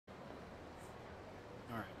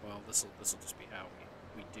Alright, well, this'll just be how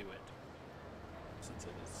we do it. Since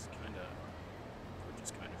it is kind of... Which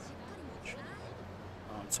is kind of...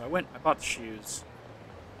 So I bought the shoes.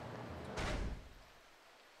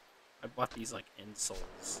 I bought these, like,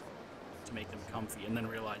 insoles to make them comfy, and then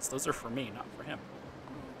realized those are for me, not for him.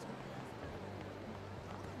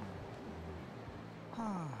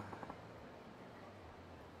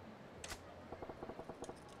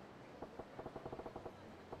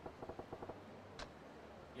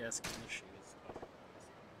 Yes, give me the shoes.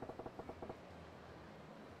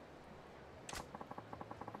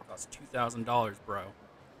 Cost $2,000, bro.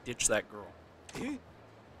 Ditch that girl. Can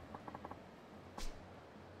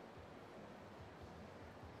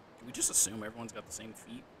we just assume everyone's got the same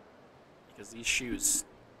feet? Because these shoes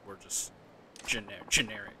were just generic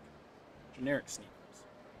sneakers.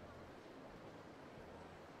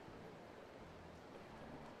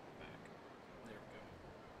 There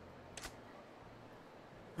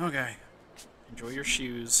we go. Okay. Enjoy your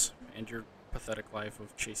shoes and your pathetic life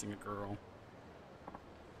of chasing a girl.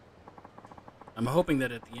 I'm hoping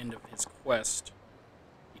that at the end of his quest,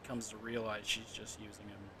 he comes to realize she's just using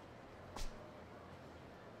him.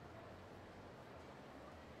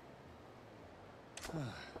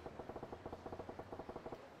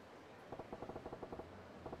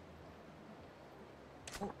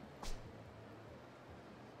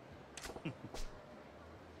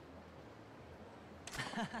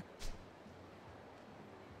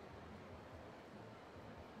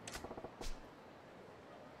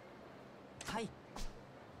 Hi.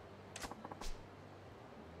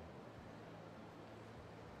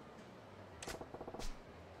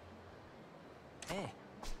 Hey.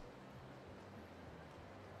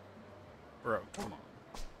 Bro, come on.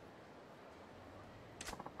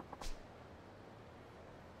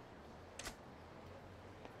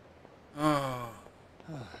 Oh.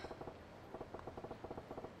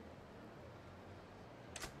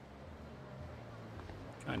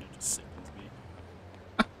 Kind of just sickens me.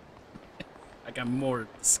 Like, I'm more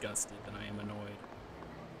disgusted than I am annoyed.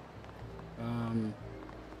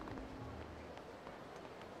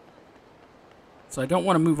 So I don't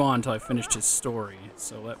want to move on until I finished his story,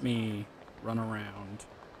 so let me run around.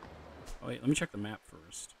 Oh, wait, let me check the map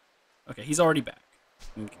first. Okay, he's already back.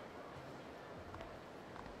 Okay.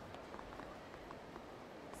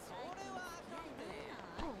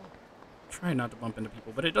 Try not to bump into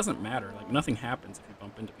people, but it doesn't matter. Like, nothing happens if you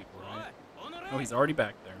bump into people, right? Oh, he's already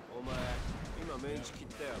back there.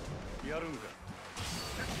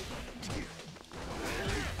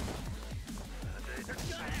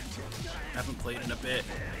 Haven't played in a bit.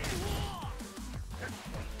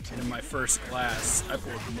 And in my first glass, I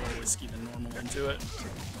poured more whiskey than normal into it.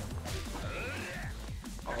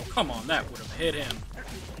 Oh, come on, that would have hit him.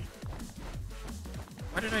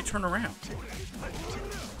 Why did I turn around?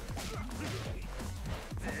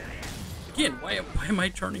 Again, why am I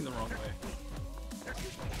turning the wrong way?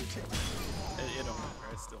 It don't matter,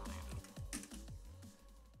 I still landed.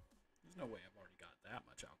 There's no way I've already got that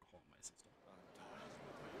much alcohol in my system.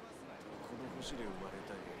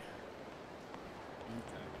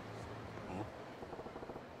 Okay.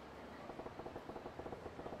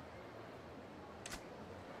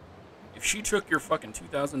 If she took your fucking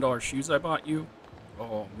 $2,000 shoes I bought you,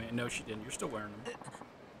 oh man, no she didn't. You're still wearing them.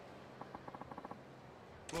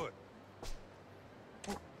 What?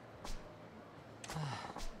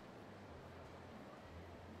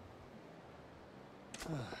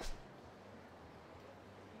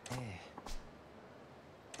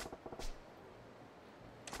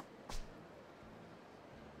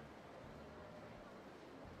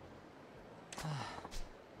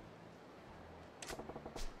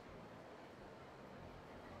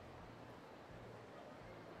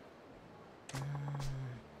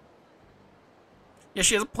 Yeah,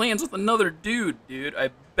 she has plans with another dude.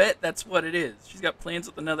 I bet that's what it is. She's got plans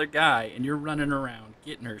with another guy, and you're running around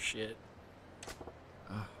getting her shit.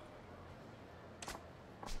 Ugh.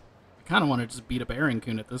 I kind of want to just beat up Aaron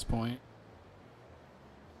Kun at this point.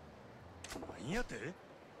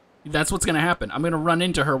 That's what's going to happen. I'm going to run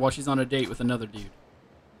into her while she's on a date with another dude.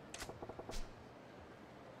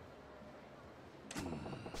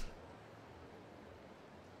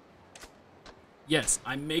 Yes,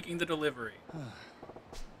 I'm making the delivery.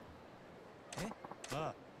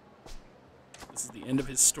 This is the end of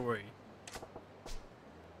his story.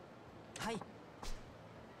 Hi.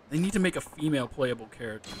 They need to make a female playable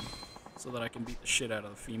character so that I can beat the shit out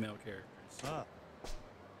of the female characters.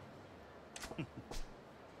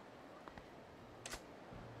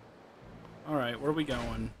 Alright, where are we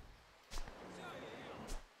going?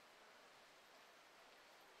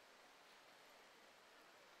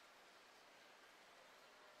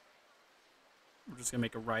 just gonna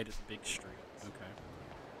make a right at the big street. Okay.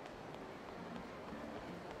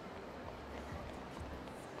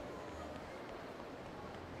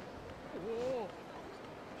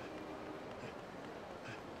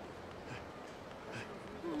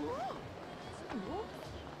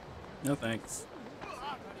 No thanks.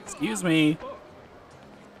 Excuse me.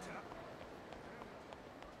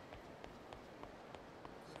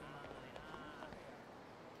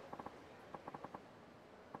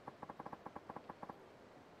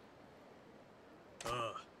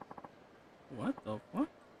 What the fuck?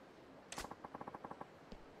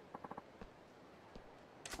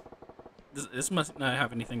 This must not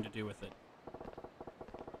have anything to do with it.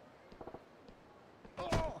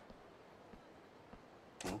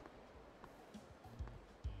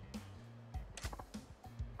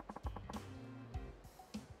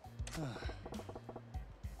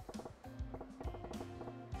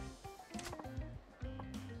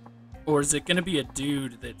 Or is it gonna be a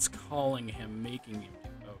dude that's calling him, making him do?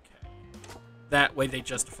 Okay. That way they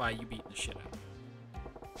justify you beating the shit out of him.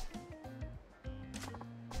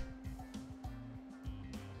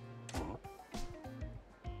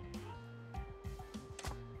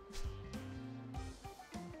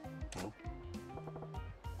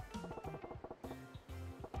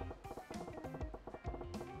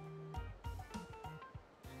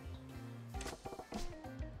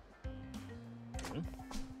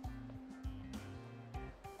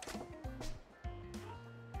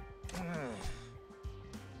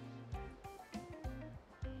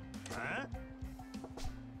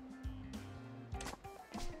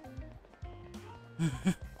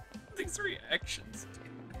 These reactions,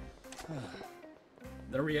 dude.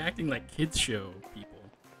 They're reacting like kids show people.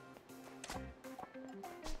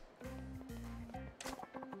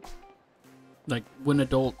 Like when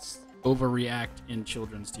adults overreact in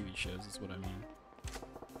children's TV shows is what I mean.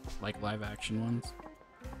 Like live action ones.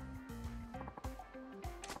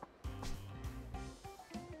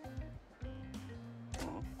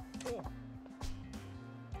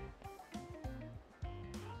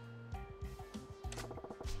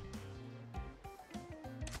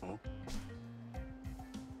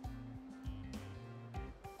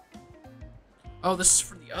 Oh, this is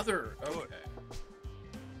for the other. Okay.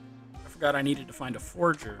 I forgot I needed to find a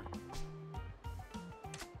forger.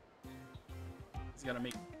 He's gotta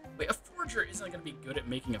make. Wait, a forger isn't gonna be good at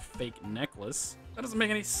making a fake necklace. That doesn't make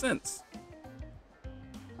any sense.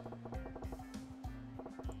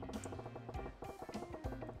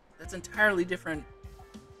 That's entirely different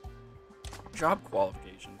job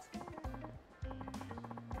qualifications.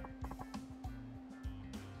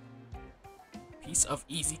 Piece of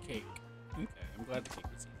easy cake. Okay, I'm glad the cake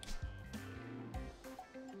was easy.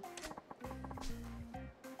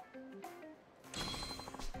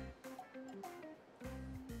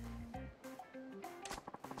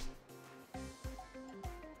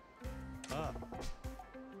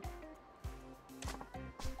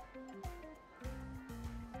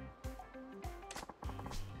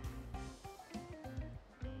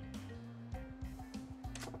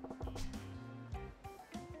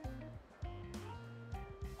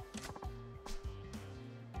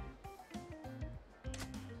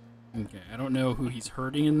 Okay, I don't know who he's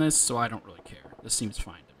hurting in this, so I don't really care. This seems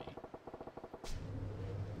fine to me.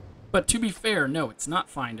 But to be fair, no, it's not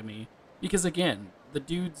fine to me. Because again, the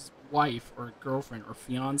dude's wife or girlfriend or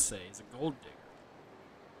fiance is a gold digger.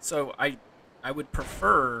 So I would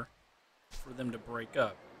prefer for them to break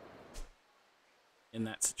up in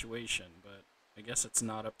that situation, but I guess it's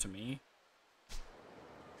not up to me.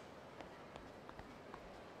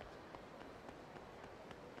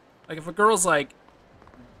 Like if a girl's like,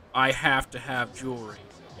 I have to have jewelry.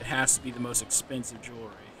 It has to be the most expensive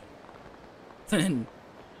jewelry. Then,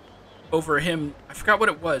 over him, I forgot what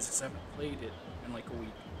it was because I haven't played it in like a week.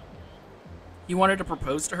 He wanted to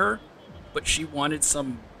propose to her, but she wanted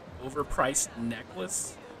some overpriced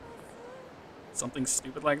necklace. Something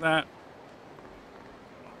stupid like that.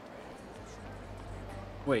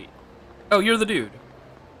 Wait. Oh, you're the dude.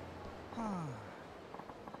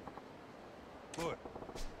 What?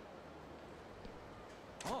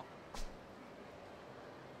 Oh.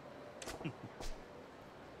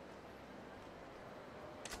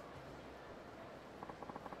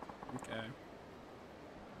 Okay.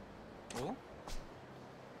 Oh?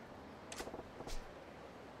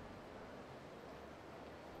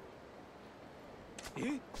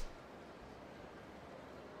 Eh?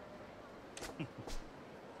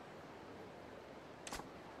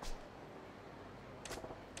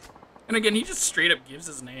 And again, he just straight up gives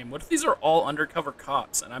his name. What if these are all undercover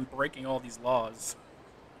cops and I'm breaking all these laws?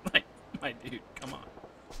 Like, my dude, come on.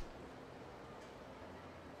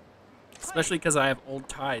 Especially because I have old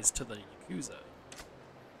ties to the Yakuza.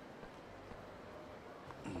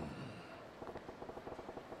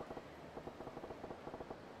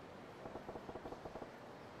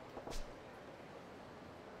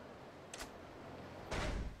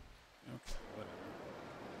 Okay, whatever.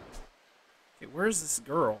 Okay, where's this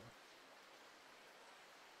girl?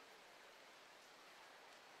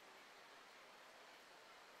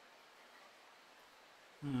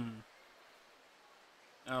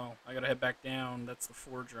 Oh, I gotta head back down. That's the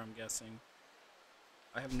forger, I'm guessing.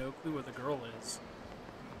 I have no clue where the girl is.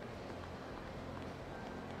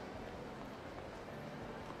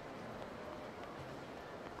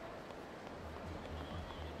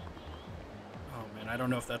 Oh man, I don't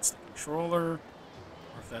know if that's the controller or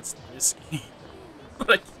if that's the whiskey.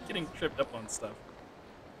 But I keep getting tripped up on stuff.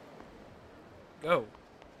 Go.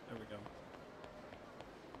 There we go.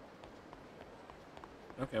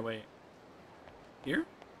 Okay, wait. Here?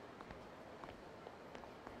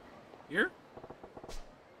 Here?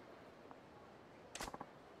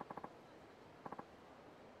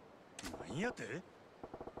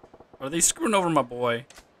 Are they screwing over my boy?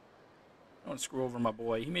 I don't screw over my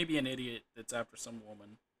boy. He may be an idiot that's after some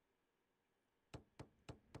woman.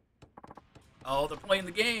 Oh, they're playing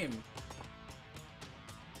the game.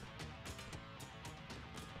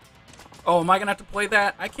 Oh, am I gonna have to play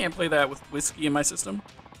that? I can't play that with whiskey in my system.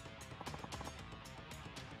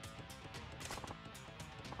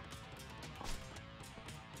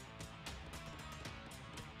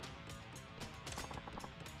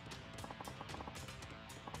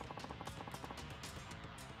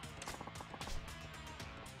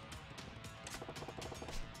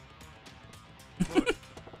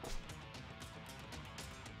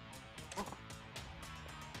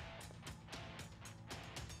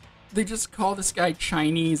 They just call this guy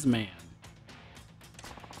Chinese man.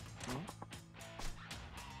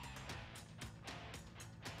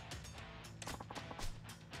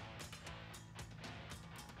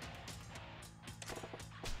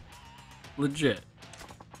 Legit.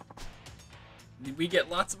 We get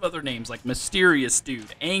lots of other names like Mysterious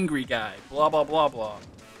Dude, Angry Guy, blah blah blah blah.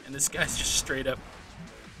 And this guy's just straight up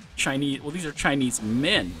Chinese. Well, these are Chinese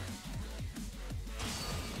men.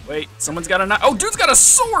 Wait, someone's got a knife. Oh, dude's got a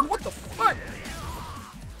sword! What the fuck?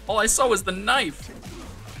 All I saw was the knife.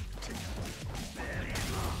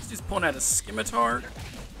 This dude's pulling out a scimitar.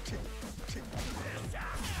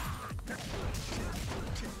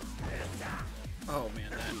 Oh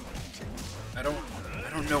man, I don't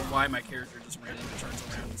know why my character just randomly turns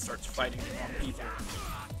around and starts fighting the wrong people.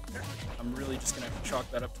 I'm really just gonna have to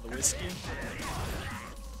chalk that up to the whiskey.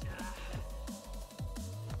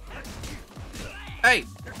 Hey,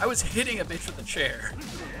 I was hitting a bitch with a chair.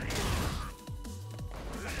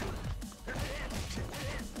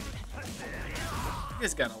 You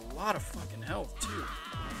guys got a lot of fucking health, too.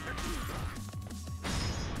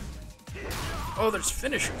 Oh, there's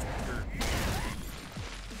finishers.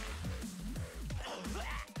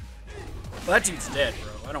 Well, that dude's dead,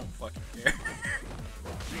 bro. I don't fucking care.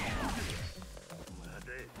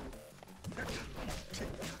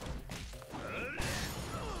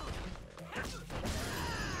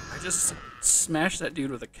 I just smashed that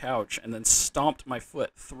dude with a couch and then stomped my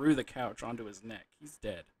foot through the couch onto his neck. He's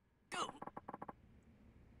dead.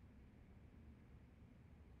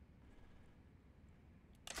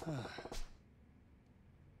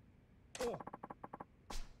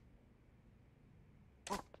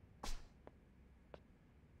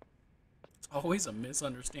 It's always a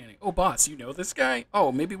misunderstanding. Oh, boss, you know this guy?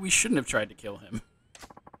 Oh, maybe we shouldn't have tried to kill him.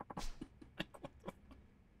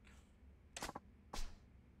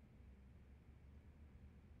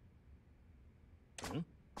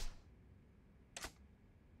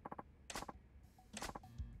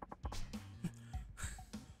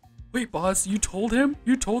 Wait, boss, you told him?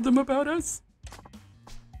 You told them about us?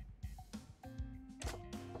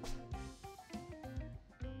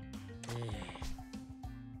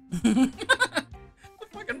 The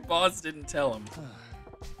fucking boss didn't tell him.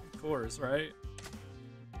 Of course, right?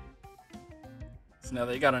 So now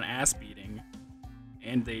they got an ass beating,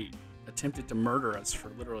 and they attempted to murder us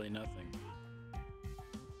for literally nothing.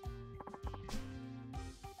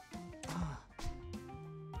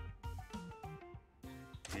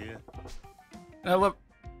 I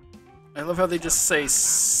love how they just say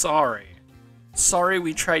sorry. Sorry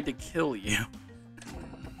we tried to kill you.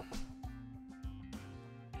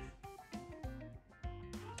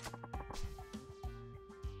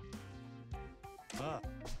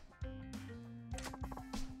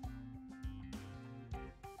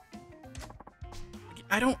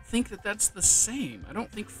 I don't think that that's the same. I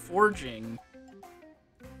don't think forging...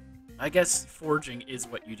 I guess forging is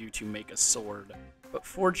what you do to make a sword, but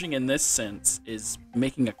forging in this sense is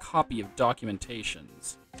making a copy of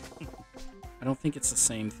documentations. I don't think it's the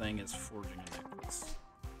same thing as forging a necklace.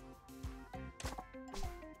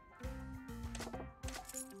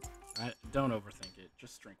 Don't overthink it.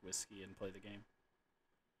 Just drink whiskey and play the game.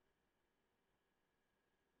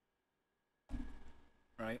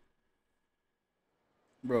 Right?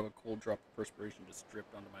 Bro, a cold drop of perspiration just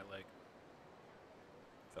dripped onto my leg.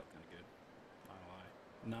 Felt kind of good. Not gonna lie.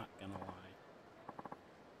 Not gonna lie.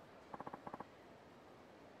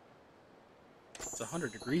 It's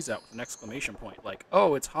 100 degrees out with an exclamation point. Like,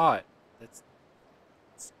 oh, it's hot.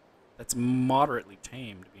 That's moderately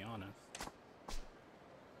tame, to be honest.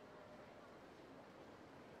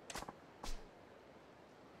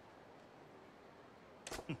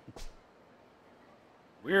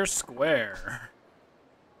 We're square.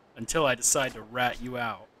 Until I decide to rat you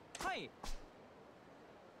out. Hi.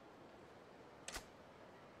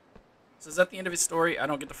 So is that the end of his story? I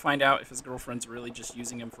don't get to find out if his girlfriend's really just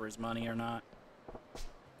using him for his money or not.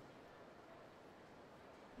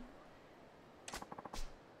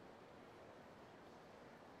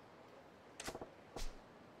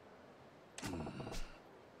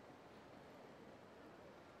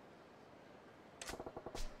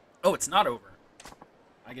 Oh, it's not over.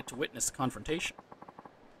 I get to witness the confrontation.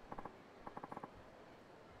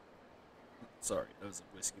 Sorry, that was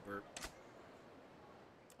a whiskey burp.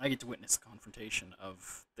 I get to witness the confrontation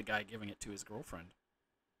of the guy giving it to his girlfriend.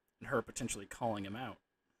 And her potentially calling him out.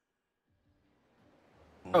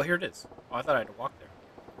 Oh, here it is. Oh, I thought I had to walk there.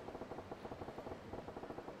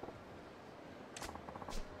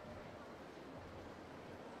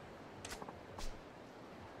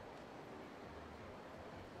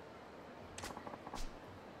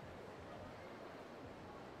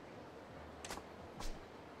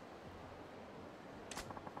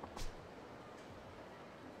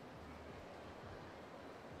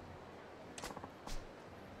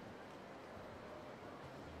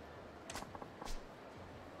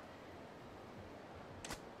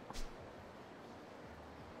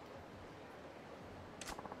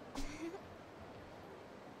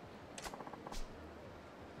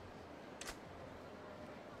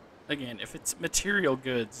 Again, if it's material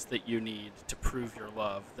goods that you need to prove your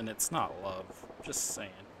love, then it's not love. Just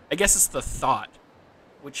saying. I guess it's the thought,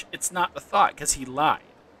 which it's not the thought because he lied.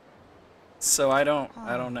 So I don't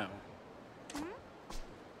know.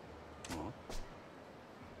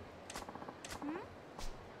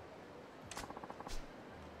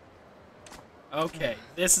 Okay,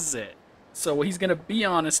 this is it. So he's gonna be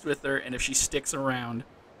honest with her, and if she sticks around,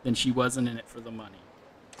 then she wasn't in it for the money.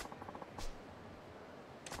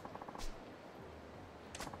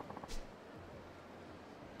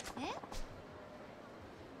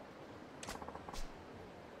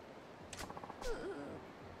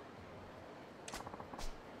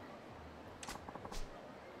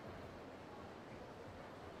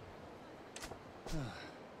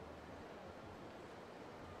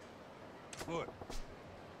 What?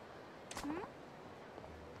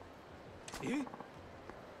 Eh?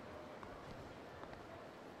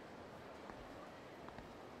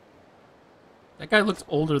 That guy looks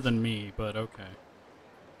older than me, but okay.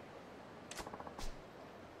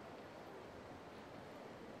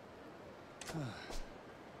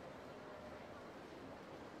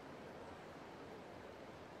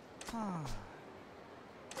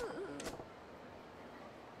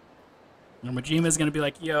 And Majima's gonna be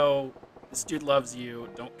like, yo, this dude loves you,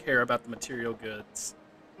 don't care about the material goods.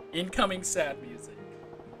 Incoming sad music.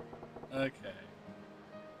 Okay.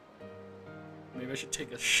 Maybe I should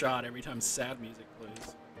take a shot every time sad music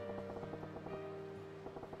plays.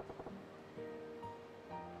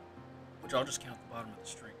 Which I'll just count the bottom of the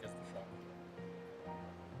string as the shot.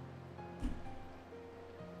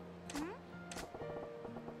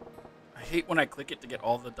 I hate when I click it to get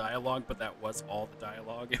all the dialogue, but that was all the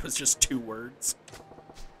dialogue. It was just 2 words.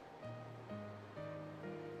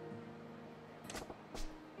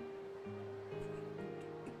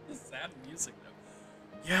 The sad music though.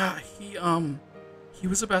 Yeah, he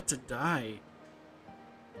was about to die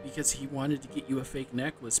because he wanted to get you a fake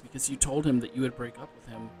necklace because you told him that you would break up with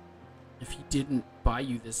him if he didn't buy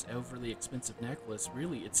you this overly expensive necklace.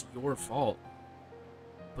 Really, it's your fault.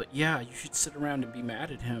 But yeah, you should sit around and be mad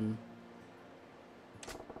at him.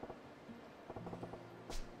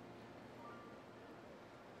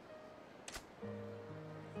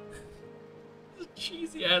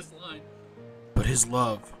 Cheesy ass line. But his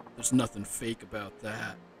love, there's nothing fake about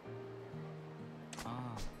that.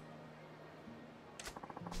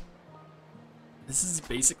 This is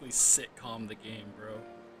basically sitcom the game, bro.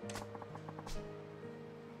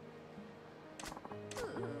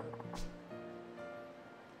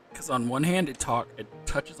 Because on one hand, it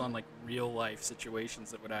touches on like real life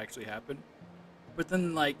situations that would actually happen, but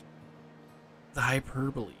then like the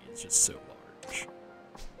hyperbole is just so large.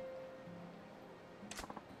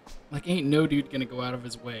 Like, ain't no dude gonna go out of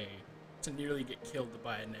his way to nearly get killed to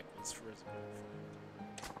buy a necklace for his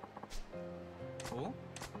girlfriend. Oh?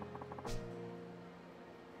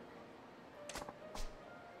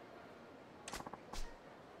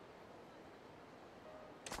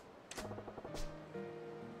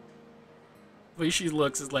 The way she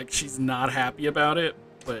looks is like she's not happy about it,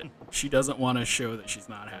 but she doesn't want to show that she's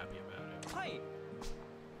not happy about it. Hi.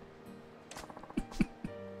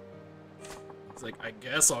 It's like, I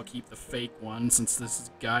guess I'll keep the fake one since this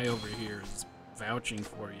guy over here is vouching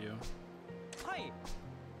for you. Hi.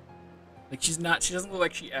 Like, she doesn't look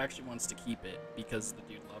like she actually wants to keep it because the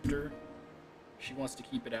dude loved her. She wants to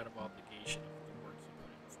keep it out of obligation of the work he put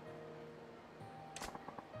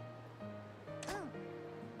in for her.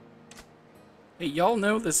 Hey, y'all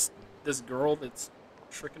know this girl that's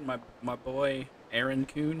tricking my boy Aaron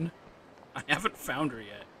Kuhn? I haven't found her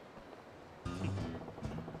yet.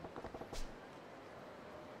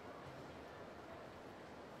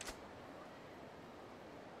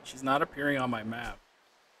 She's not appearing on my map.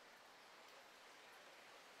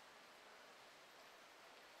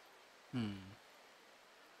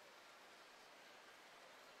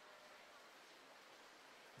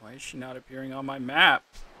 Why is she not appearing on my map?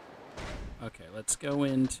 Okay, let's go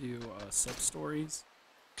into sub-stories.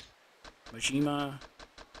 Majima.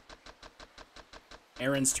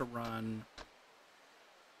 Errands to run.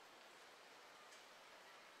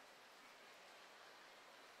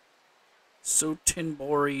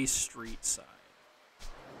 Sotenbori Street Side.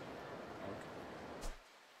 Okay.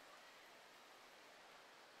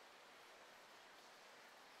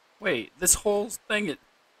 Wait, this whole thing...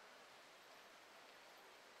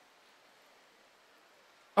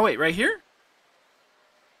 Oh, wait, right here?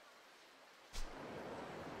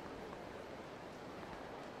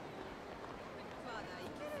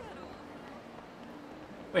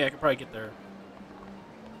 Wait, I could probably get there.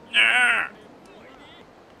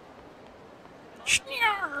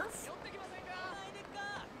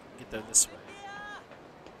 Get there this way.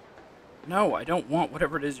 No, I don't want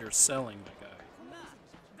whatever it is you're selling, my guy.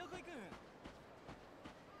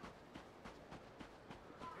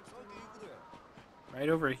 Right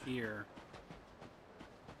over here.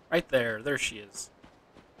 Right there. There she is.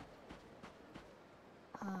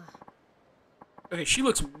 Okay, she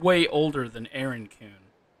looks way older than Aaron Kuhn.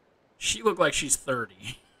 She looked like she's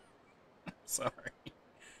 30. Sorry.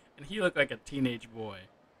 And he looked like a teenage boy.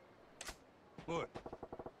 What?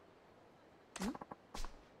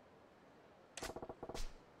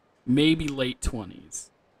 Maybe late 20s.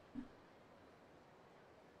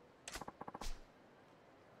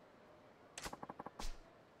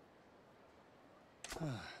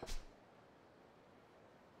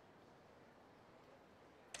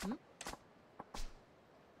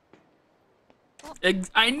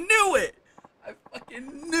 I knew it! I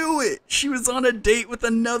fucking knew it! She was on a date with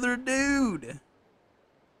another dude!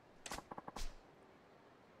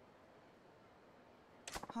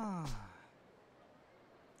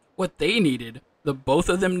 What they needed, the both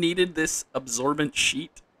of them needed this absorbent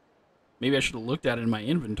sheet. Maybe I should have looked at it in my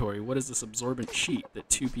inventory. What is this absorbent sheet that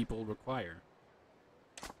two people require?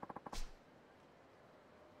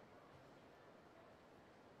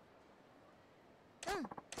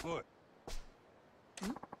 What?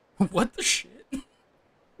 What the shit?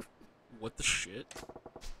 What the shit?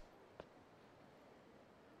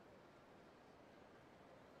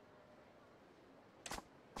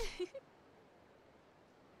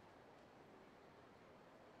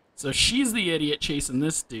 So she's the idiot chasing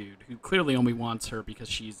this dude who clearly only wants her because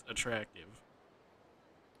she's attractive.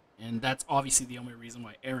 And that's obviously the only reason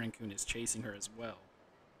why Aaron Kuhn is chasing her as well.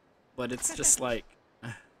 But it's just like...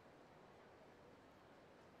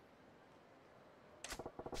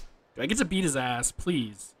 Do I get to beat his ass?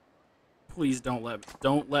 Please. Please don't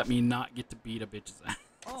let me not get to beat a bitch's ass.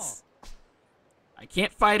 Oh. I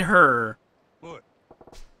can't fight her. What?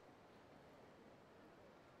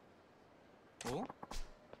 Oh?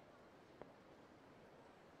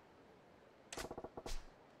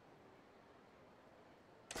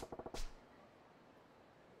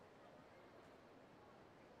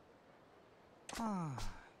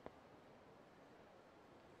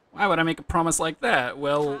 Why would I make a promise like that?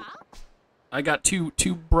 Well, I got two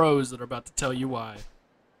bros that are about to tell you why.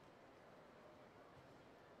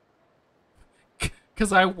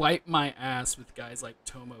 Because I wipe my ass with guys like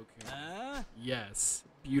Tomo-kun. Yes,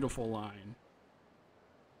 beautiful line.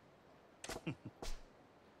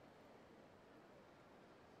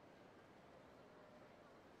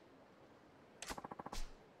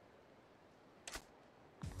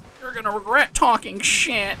 gonna regret talking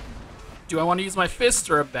shit. Do I want to use my fist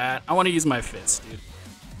or a bat? I want to use my fist, dude.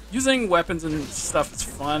 Using weapons and stuff is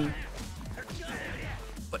fun,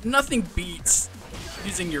 but nothing beats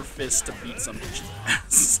using your fist to beat some bitch's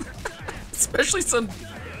ass. Especially some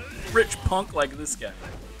rich punk like this guy.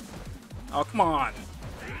 Oh, come on.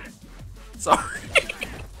 Sorry.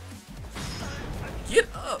 Get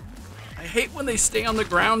up. I hate when they stay on the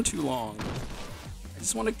ground too long. I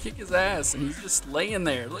just want to kick his ass and he's just laying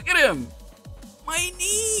there. Look at him. My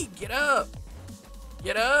knee. Get up.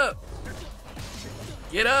 Get up.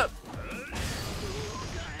 Get up.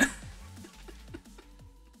 I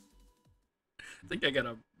think I got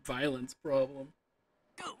a violence problem.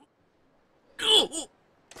 Go. Go.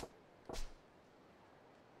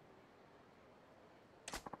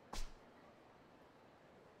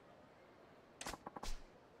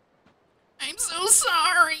 I'm so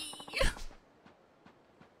sorry.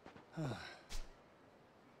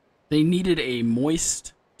 They needed a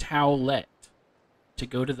moist towelette to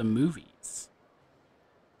go to the movies.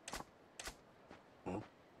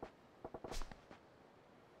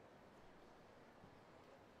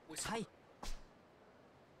 Hi.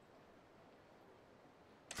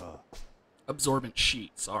 Absorbent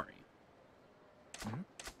sheet, sorry.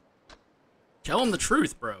 Tell him the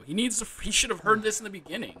truth, bro. He should have heard this in the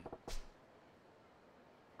beginning.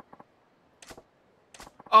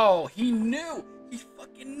 Oh, he knew. He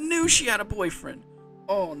fucking knew she had a boyfriend.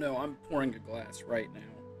 Oh no, I'm pouring a glass right now.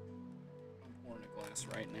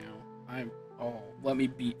 Oh, let me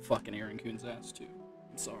beat fucking Aaron Coon's ass too.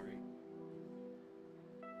 I'm sorry.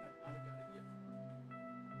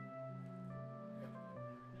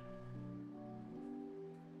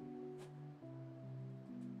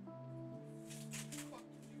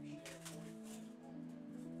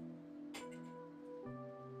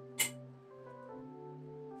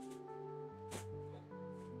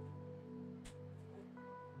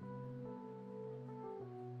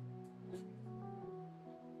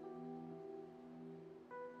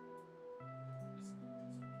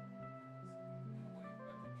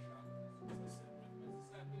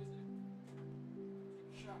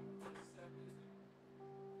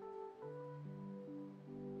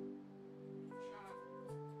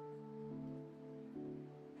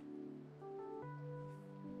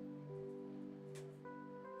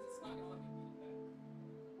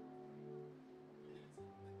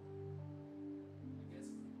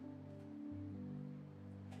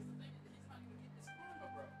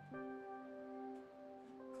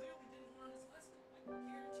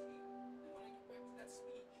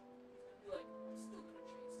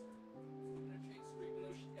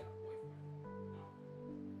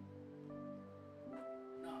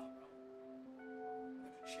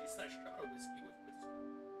 Chase that shot of whiskey with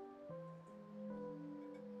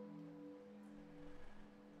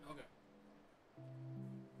Okay.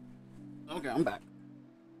 Okay, I'm back.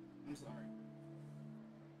 I'm sorry.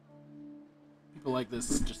 People like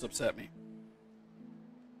this just upset me.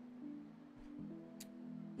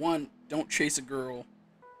 One, don't chase a girl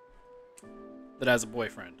that has a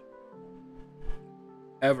boyfriend.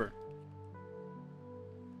 Ever.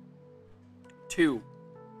 Two,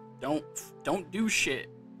 don't do shit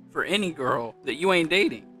for any girl that you ain't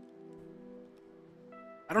dating.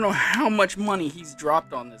 I don't know how much money he's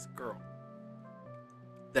dropped on this girl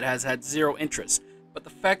that has had zero interest, but the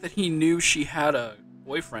fact that he knew she had a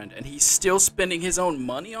boyfriend and he's still spending his own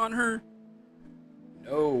money on her?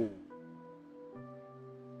 No.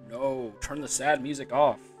 No. Turn the sad music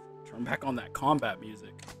off. Turn back on that combat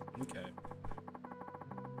music. Okay.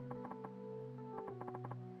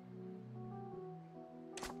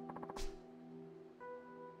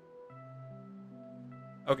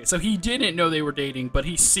 Okay, so he didn't know they were dating, but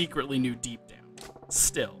he secretly knew deep down.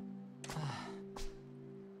 Still.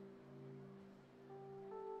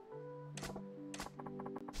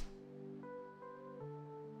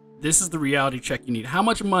 This is the reality check you need. How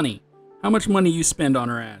much money? How much money you spend on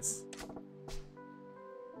her ass?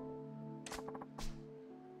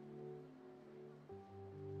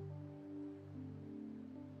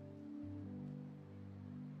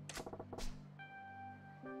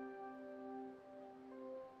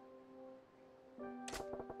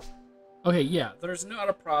 Okay, yeah, there's not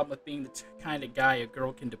a problem with being the kind of guy a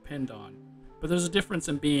girl can depend on. But there's a difference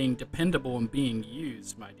in being dependable and being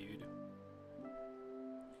used, my dude.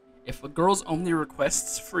 If a girl's only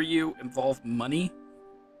requests for you involve money,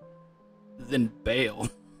 then bail.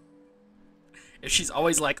 If she's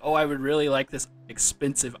always like, oh, I would really like this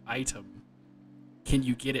expensive item, can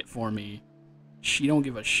you get it for me? She don't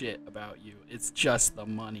give a shit about you. It's just the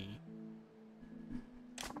money.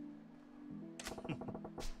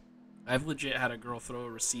 I've legit had a girl throw a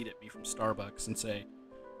receipt at me from Starbucks and say,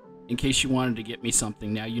 in case you wanted to get me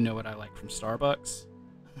something, now you know what I like from Starbucks.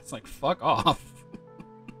 It's like, fuck off.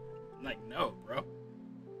 I'm like, no, bro.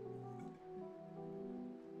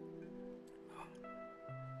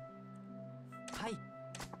 Hi.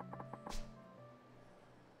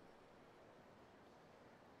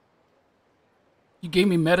 You gave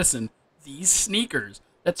me medicine. These sneakers.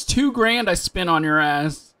 That's $2,000 I spent on your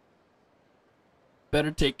ass.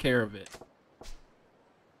 Better take care of it.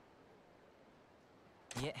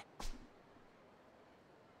 Yeah.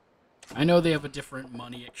 I know they have a different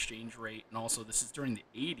money exchange rate, and also this is during the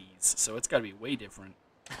 80s, so it's got to be way different.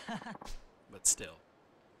 But still.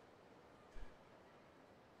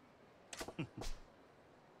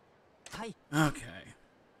 Hi. Okay.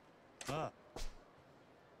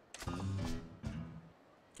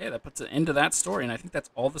 Okay, that puts an end to that story, and I think that's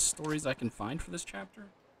all the stories I can find for this chapter.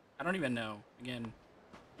 I don't even know. Again,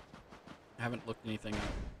 I haven't looked anything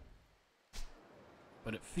up.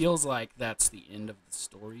 But it feels like that's the end of the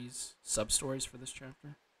stories, sub-stories for this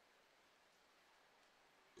chapter.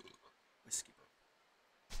 Whiskey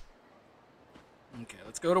book. Okay,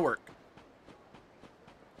 let's go to work.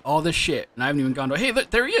 All this shit, and I haven't even gone to... Hey,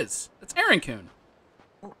 look, there he is! That's Aaron Coon.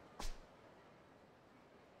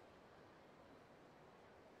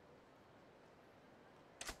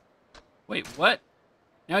 Wait, what?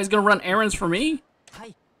 Now he's gonna run errands for me?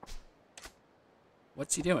 Hi.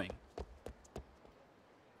 What's he doing?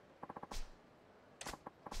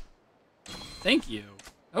 Thank you.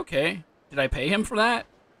 Okay. Did I pay him for that?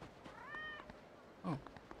 Oh.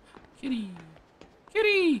 Kitty.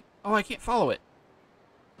 Kitty! Oh, I can't follow it.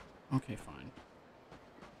 Okay, fine.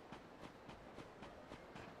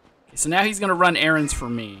 Okay, so now he's gonna run errands for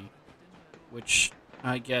me. Which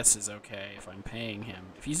I guess is okay if I'm paying him.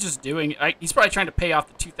 If he's just doing... he's probably trying to pay off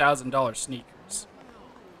the $2,000 sneakers.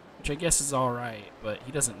 Which I guess is alright, but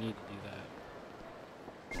he doesn't need to do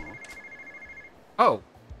that. Oh.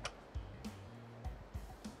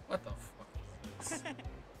 What the fuck is this?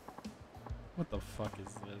 What the fuck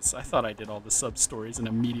is this? I thought I did all the sub-stories and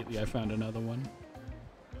immediately I found another one.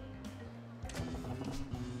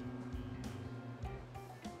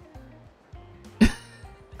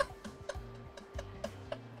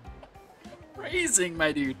 Raising,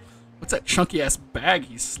 my dude. What's that chunky ass bag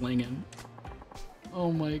he's slinging?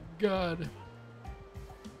 Oh my god.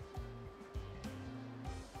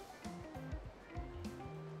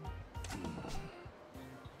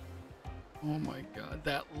 Oh my god,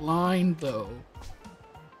 that line though.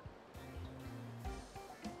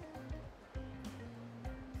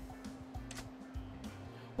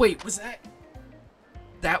 Wait, was that...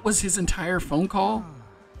 That was his entire phone call?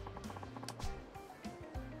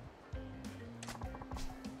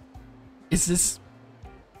 Is this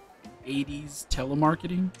 80s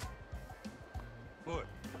telemarketing? What?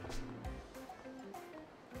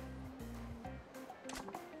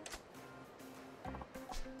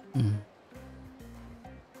 Mm.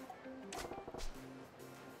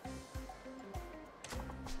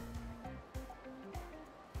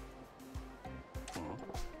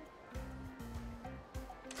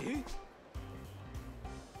 Eh?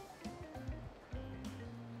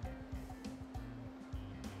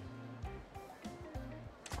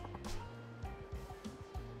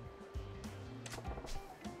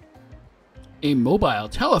 A mobile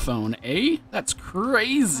telephone, eh? That's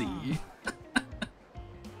crazy.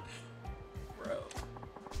 Bro.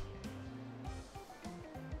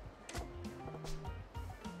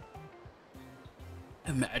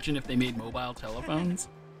 Imagine if they made mobile telephones.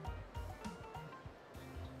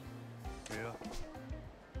 Yeah.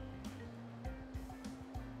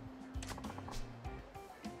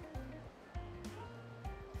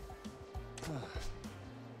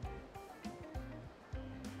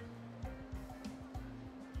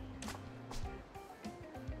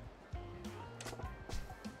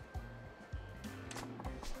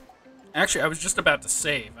 Actually, I was just about to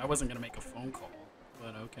save. I wasn't going to make a phone call,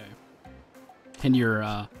 but okay. Can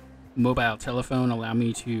your mobile telephone allow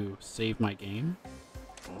me to save my game?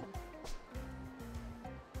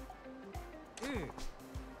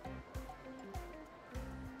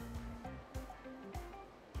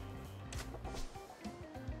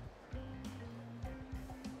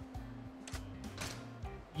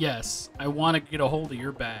 Yes, I want to get a hold of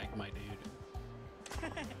your bag, my dude.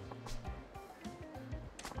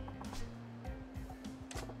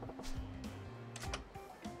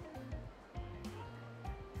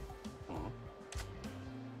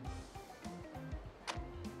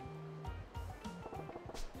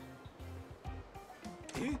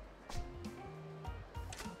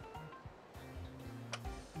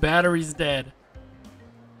 Battery's dead.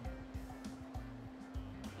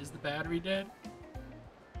 battery dead?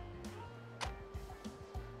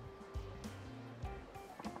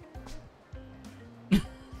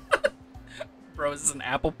 Bro, is this an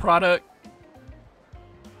Apple product?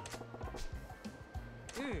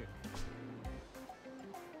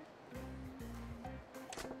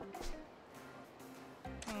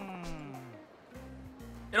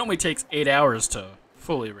 It only takes 8 hours to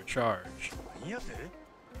fully recharge.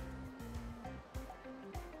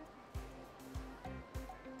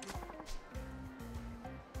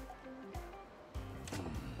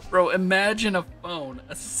 Bro, imagine a phone,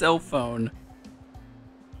 a cell phone,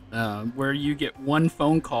 where you get one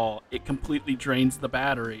phone call, it completely drains the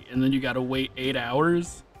battery, and then you gotta wait 8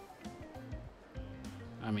 hours?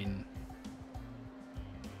 I mean,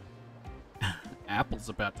 Apple's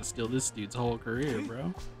about to steal this dude's whole career,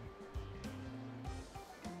 bro.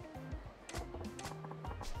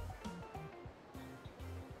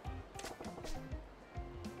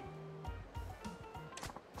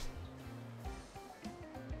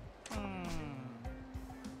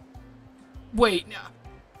 Wait, now,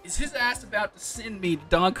 is his ass about to send me to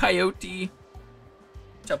Don Coyote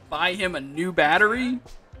to buy him a new battery?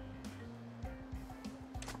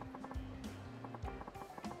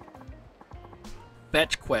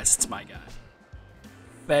 Fetch quests, my guy.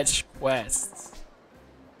 Fetch quests.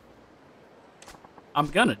 I'm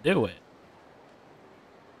gonna do it.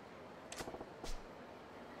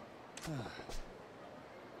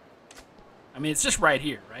 I mean, it's just right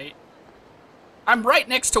here, right? I'm right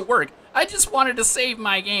next to work. I just wanted to save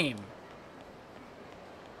my game.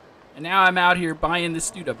 And now I'm out here buying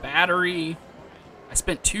this dude a battery. I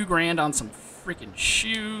spent $2 grand on some freaking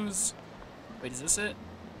shoes. Wait, is this it?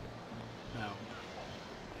 No.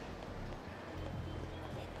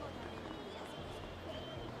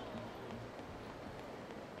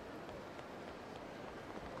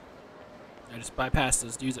 I just bypassed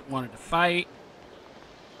those dudes that wanted to fight.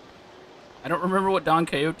 I don't remember what Don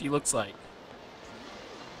Coyote looks like.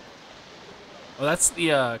 Oh, that's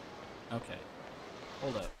the, okay.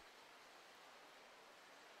 Hold up.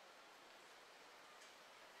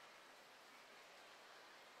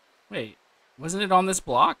 Wait, wasn't it on this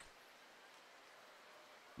block?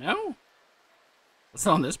 No? Was it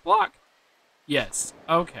on this block? Yes,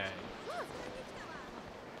 okay.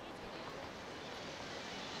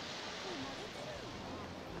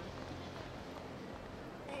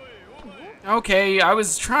 Okay, I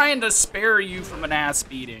was trying to spare you from an ass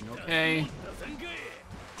beating, okay?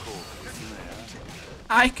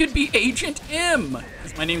 I could be Agent M,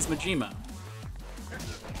 because my name's Majima.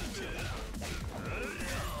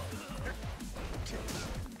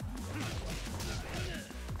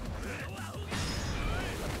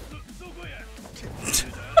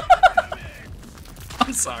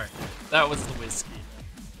 I'm sorry, that was the whiskey.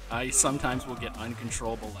 I sometimes will get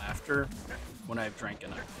uncontrollable laughter when I've drank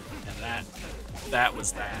enough, and that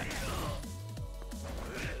was that.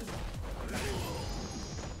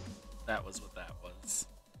 That was what that was.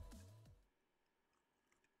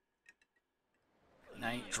 And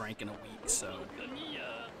I ain't drank in a week, so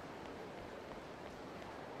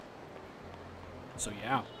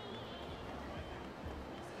yeah.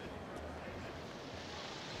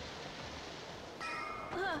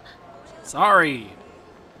 Sorry.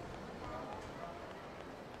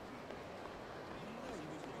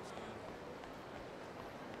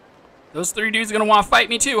 Those 3 dudes are gonna want to fight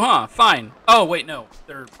me too, huh? Fine. Oh, wait, no.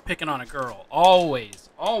 They're picking on a girl. Always,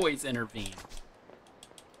 always intervene.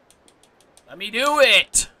 Let me do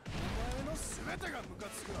it!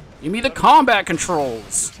 Give me the combat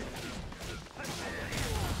controls.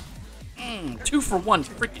 2 for 1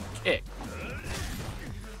 freaking kick.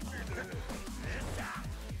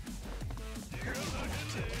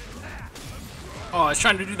 Oh, I was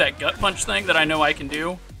trying to do that gut punch thing that I know I can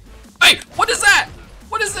do. Hey, what is that?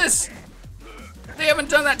 What is this? They haven't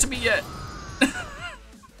done that to me yet.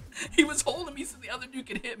 He was holding me so the other dude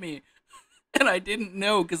could hit me. And I didn't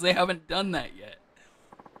know because they haven't done that yet.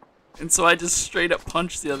 And so I just straight up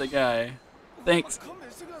punched the other guy. Thanks.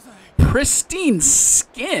 Pristine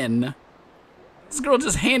skin? This girl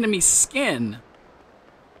just handed me skin.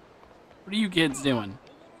 What are you kids doing?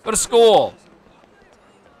 Go to school.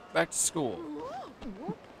 Back to school.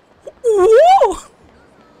 Whoa!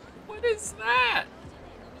 What is that?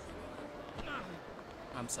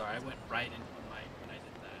 I'm sorry, I went right into the mic when I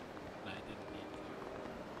did that. And I didn't need to.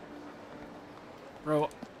 Bro,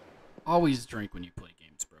 always drink when you play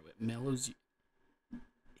games, bro. It mellows you.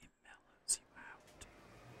 It mellows you out.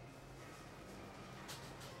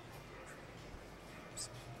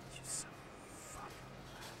 You're so fucking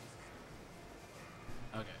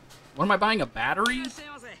loud. Okay. What am I buying? A battery?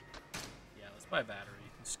 Yeah, let's buy a battery.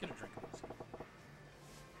 Let's Just get a drink of whiskey.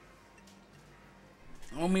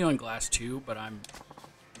 I'm only on glass 2, but I'm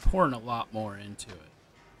pouring a lot more into it.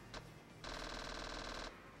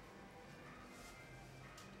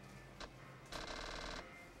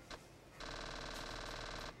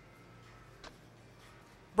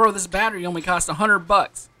 Bro, this battery only cost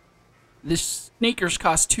 $100. This sneakers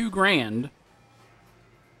cost $2,000.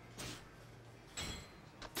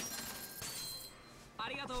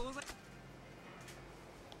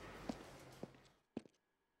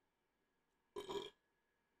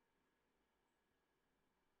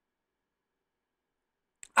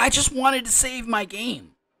 I just wanted to save my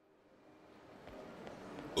game.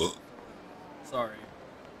 Sorry.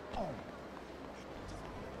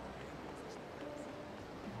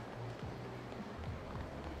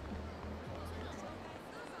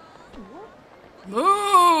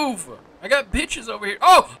 Move! I got bitches over here.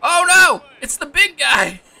 Oh! Oh no! It's the big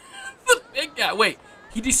guy! The big guy. Wait,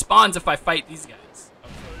 he despawns if I fight these guys.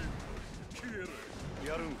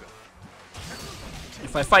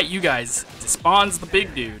 If I fight you guys, it despawns the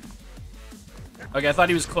big dude. Okay, I thought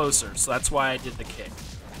he was closer, so that's why I did the kick.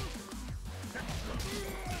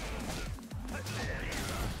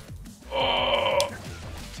 Oh.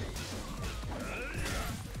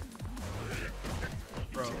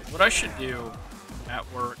 Bro, what I should do at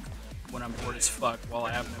work when I'm bored as fuck while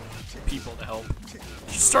I have no people to help is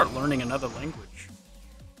just start learning another language.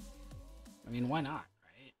 I mean, why not,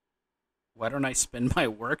 right? Why don't I spend my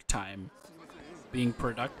work time being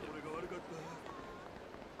productive?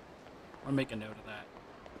 I'll make a note of that.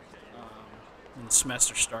 When the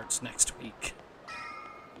semester starts next week.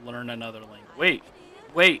 Learn another language.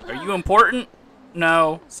 Wait, are you important?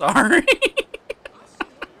 No, sorry.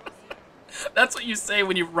 That's what you say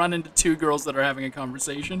when you run into two girls that are having a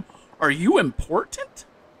conversation. Are you important?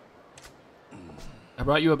 I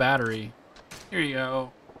brought you a battery. Here you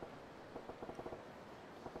go.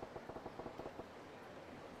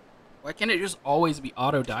 Why can't it just always be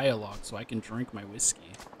auto dialogue so I can drink my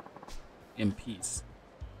whiskey in peace?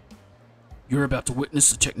 You're about to witness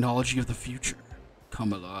the technology of the future.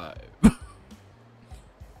 Come alive.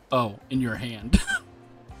 Oh, in your hand.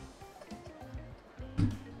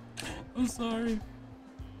 I'm sorry.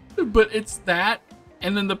 But it's that,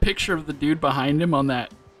 and then the picture of the dude behind him on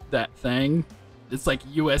that thing. It's like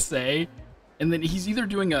USA. And then he's either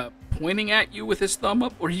doing a pointing at you with his thumb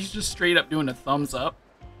up, or he's just straight up doing a thumbs up.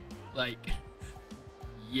 Like,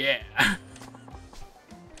 yeah.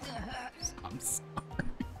 I'm sorry.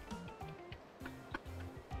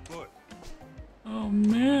 Oh,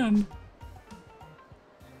 man.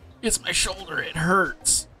 It's my shoulder. It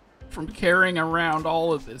hurts from carrying around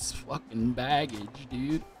all of this fucking baggage,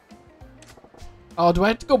 dude. Oh, do I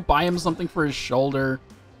have to go buy him something for his shoulder?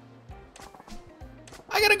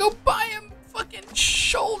 I gotta go buy him fucking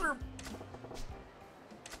shoulder.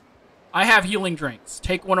 I have healing drinks.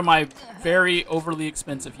 Take one of my very overly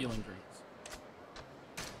expensive healing drinks.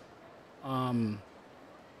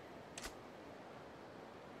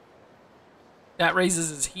 That raises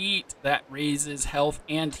his heat. That raises health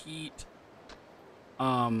and heat.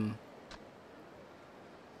 Bro,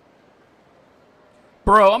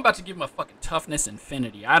 I'm about to give him a fucking toughness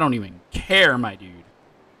infinity. I don't even care, my dude.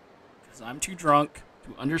 Because I'm too drunk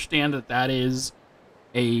to understand that that is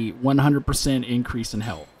a 100% increase in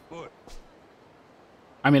health.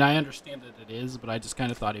 I mean, I understand that it is, but I just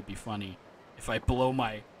kind of thought it'd be funny if I blow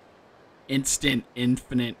my instant,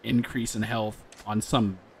 infinite increase in health on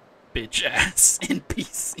some bitch-ass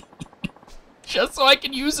NPC. Just so I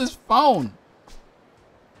can use his phone.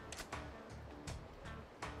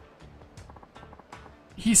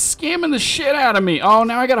 He's scamming the shit out of me. Oh,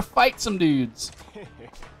 now I gotta fight some dudes.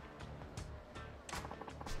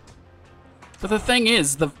 But the thing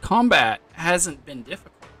is, the combat hasn't been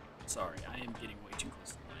difficult. Sorry, I am getting way too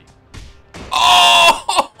close to the light.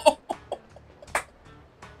 Oh!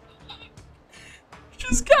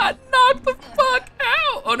 Just got knocked the fuck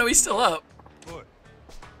out. Oh no, he's still up.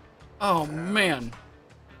 Oh man.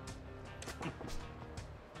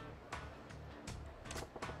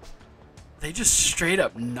 They just straight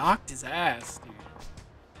up knocked his ass, dude.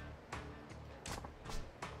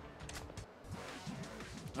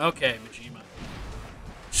 Okay, Majima.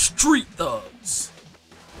 Street thugs.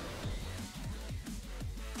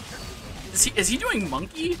 Is he doing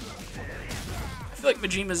monkey? I feel like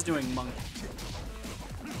Majima's doing monkey.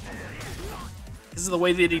 This is the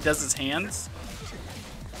way that he does his hands.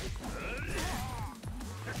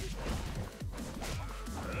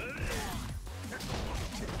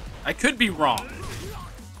 I could be wrong.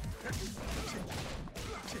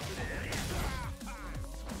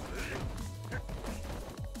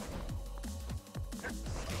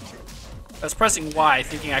 I was pressing Y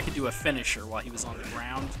thinking I could do a finisher while he was on the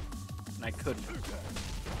ground, and I couldn't.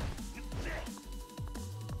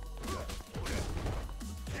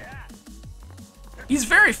 He's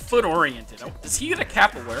very foot-oriented. Does he get a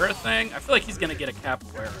capoeira thing? I feel like he's gonna get a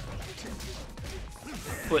capoeira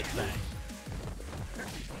foot thing.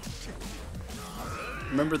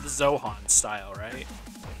 Remember the Zohan style, right?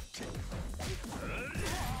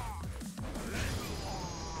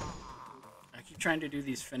 I keep trying to do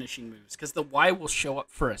these finishing moves, because the Y will show up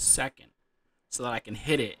for a second, so that I can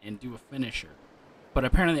hit it and do a finisher. But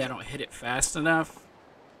apparently I don't hit it fast enough,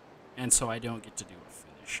 and so I don't get to do a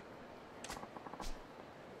finisher.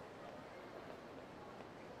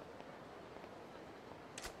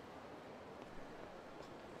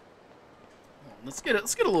 Let's get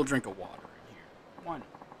a little drink of water in here. Why not?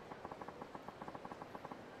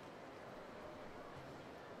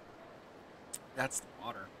 That's the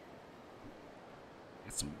water.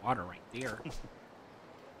 That's some water right there.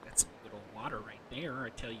 That's some good old water right there, I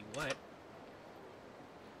tell you what.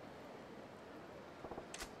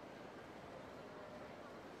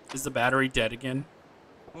 Is the battery dead again?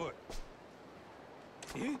 What?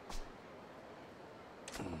 Eh?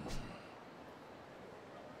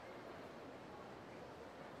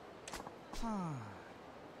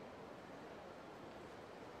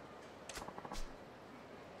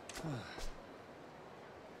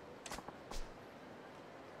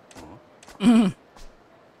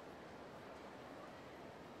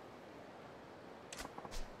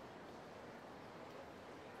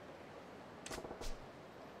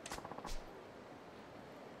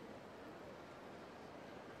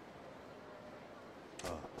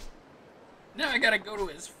 Now I gotta go to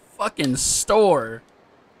his fucking store.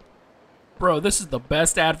 Bro, this is the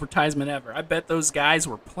best advertisement ever. I bet those guys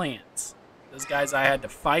were plants. Those guys I had to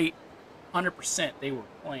fight, 100% they were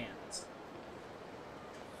plants.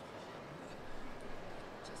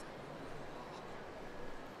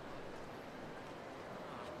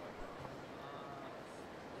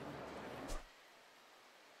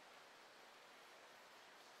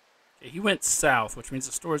 Okay, he went south, which means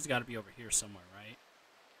the store's got to be over here somewhere, right?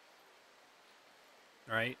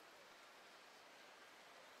 Right?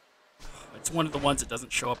 It's one of the ones that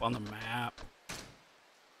doesn't show up on the map.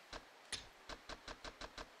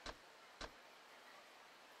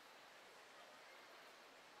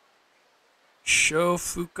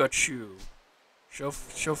 Shofukachu.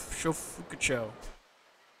 Shofukacho.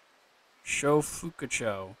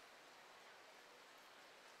 Shofukacho.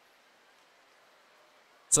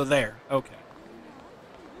 So there. Okay.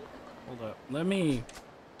 Hold up. Let me...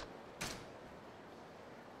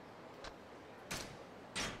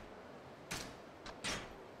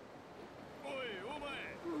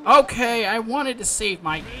 Okay, I wanted to save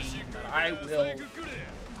my game, but I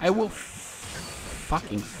will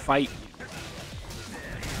fucking fight you.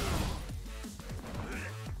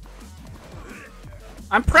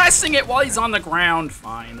 I'm pressing it while he's on the ground.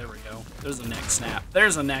 Fine, there we go. There's a neck snap.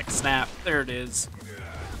 There's a neck snap. There it is.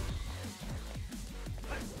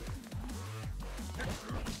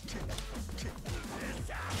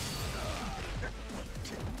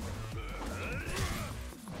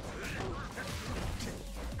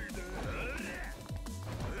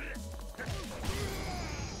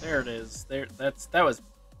 There it is. There. That was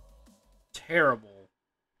terrible,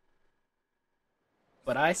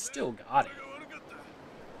 but I still got it.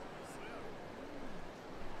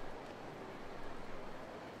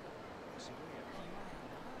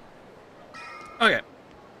 Okay.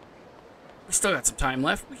 We still got some time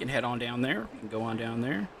left. We can head on down there. We can go on down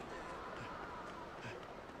there.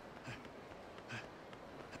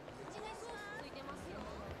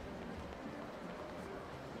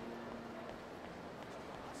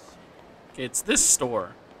 Okay, it's this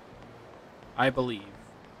store, I believe.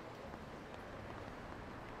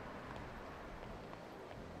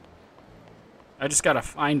 I just gotta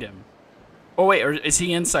find him. Oh wait, or is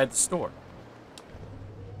he inside the store?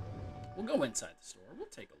 We'll go inside the store. We'll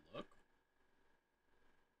take a look.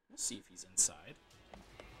 We'll see if he's inside.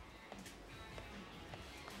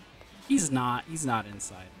 He's not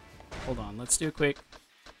inside. Hold on, let's do a quick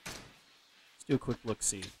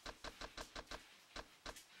look-see.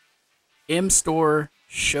 M-Store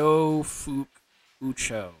Shofuk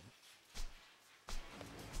Ucho.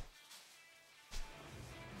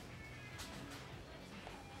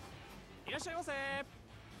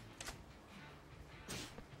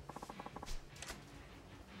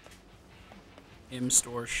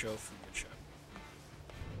 M-Store Shofuk Ucho.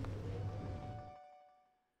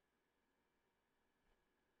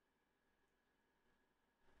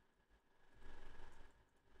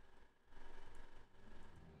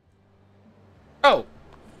 Oh!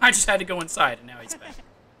 I just had to go inside, and now he's back.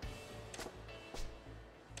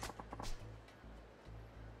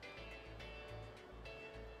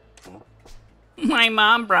 My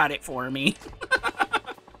mom brought it for me.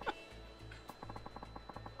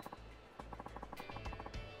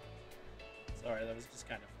 Sorry, that was just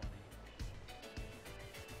kind of funny.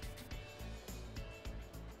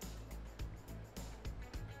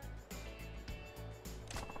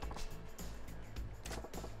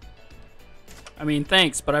 I mean,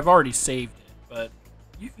 thanks, but I've already saved it. But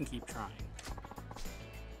you can keep trying.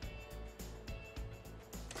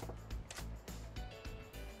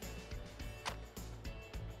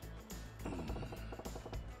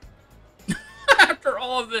 After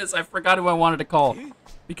all of this, I forgot who I wanted to call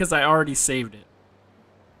because I already saved it.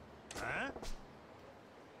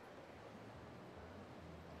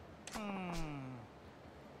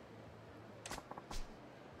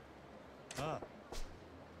 Huh?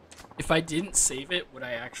 If I didn't save it, would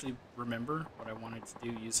I actually remember what I wanted to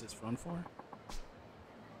do use his phone for?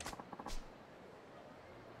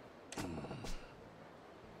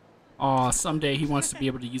 Aw, someday he wants to be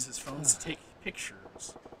able to use his phones to take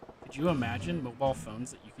pictures. Could you imagine mobile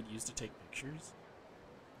phones that you could use to take pictures?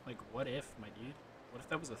 Like, what if, my dude? What if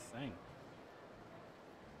that was a thing?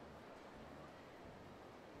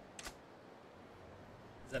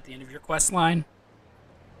 Is that the end of your quest line?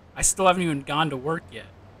 I still haven't even gone to work yet.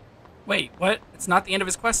 Wait, what? It's not the end of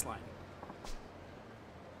his quest line.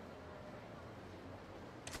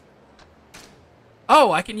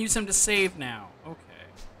 Oh, I can use him to save now. Okay.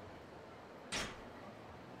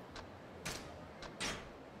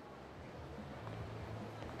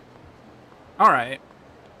 Alright.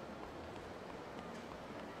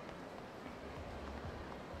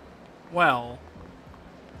 Well,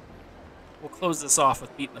 we'll close this off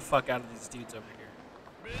with beating the fuck out of these dudes over here.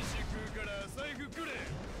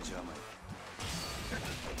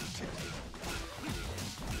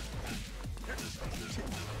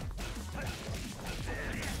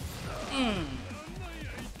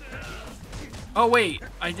 Oh wait,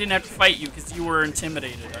 I didn't have to fight you because you were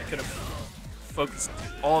intimidated. I could have focused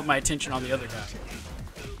all of my attention on the other guy.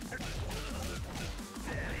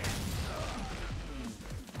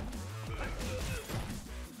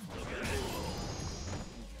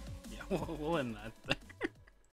 Yeah, we'll end that thing.